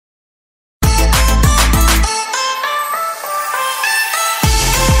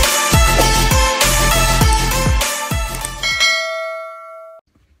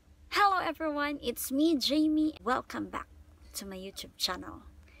everyone, it's me, Jamie. Welcome back to my YouTube channel.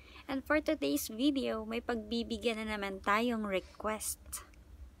 And for today's video, may pagbibigyan na naman tayong request.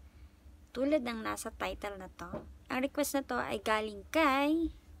 Tulad ng nasa title na to. Ang request na to ay galing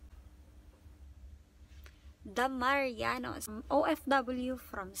kay The Marianos, OFW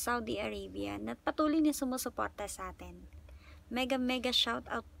from Saudi Arabia, na patuloy na sumusuporta sa atin. Mega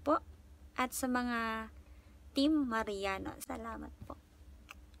shoutout po at sa mga Team Mariano. Salamat po.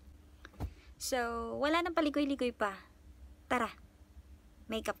 So, wala nang paligoy-ligoy pa. Tara,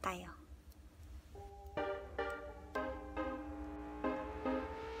 makeup tayo.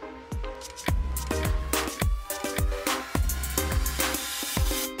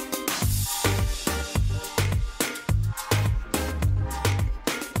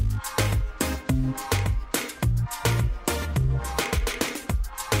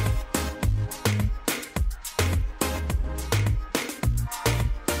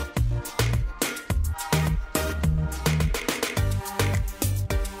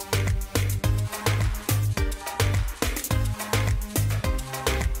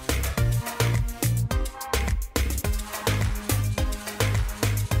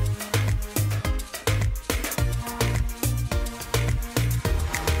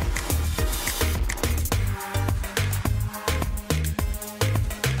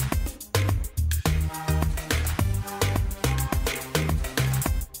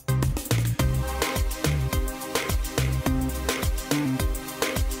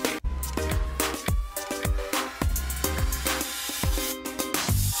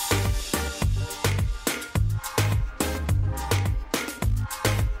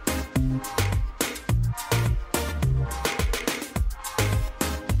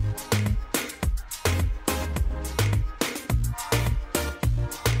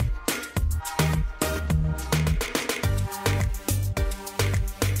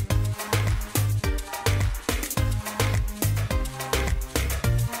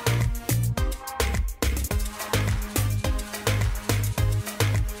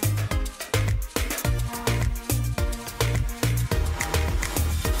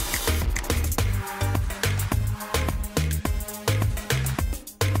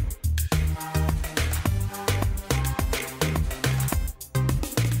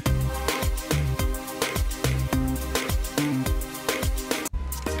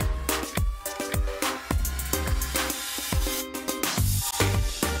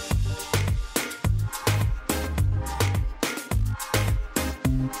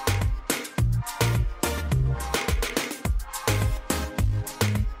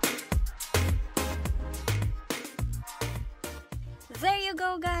 There you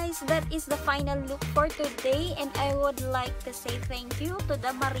go, guys. That is the final look for today, and I would like to say thank you to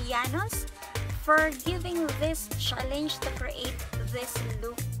the Marianos for giving this challenge to create this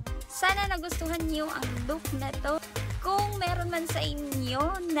look. Sana nagustuhan niyo ang look na to. Kung meron man sa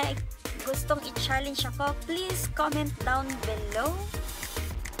inyo na gustong i-challenge ako, please comment down below.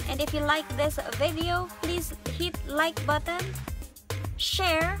 And if you like this video, please hit like button,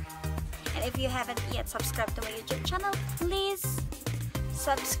 share, and if you haven't yet subscribed to my YouTube channel, please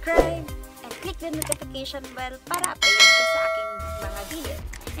subscribe and click the notification bell para update ka sa aking mga video.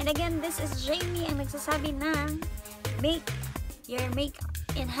 And again, this is Jamie ang nagsasabi ng make your makeup,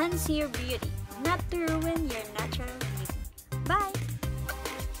 enhance your beauty, not to ruin your natural beauty. Bye!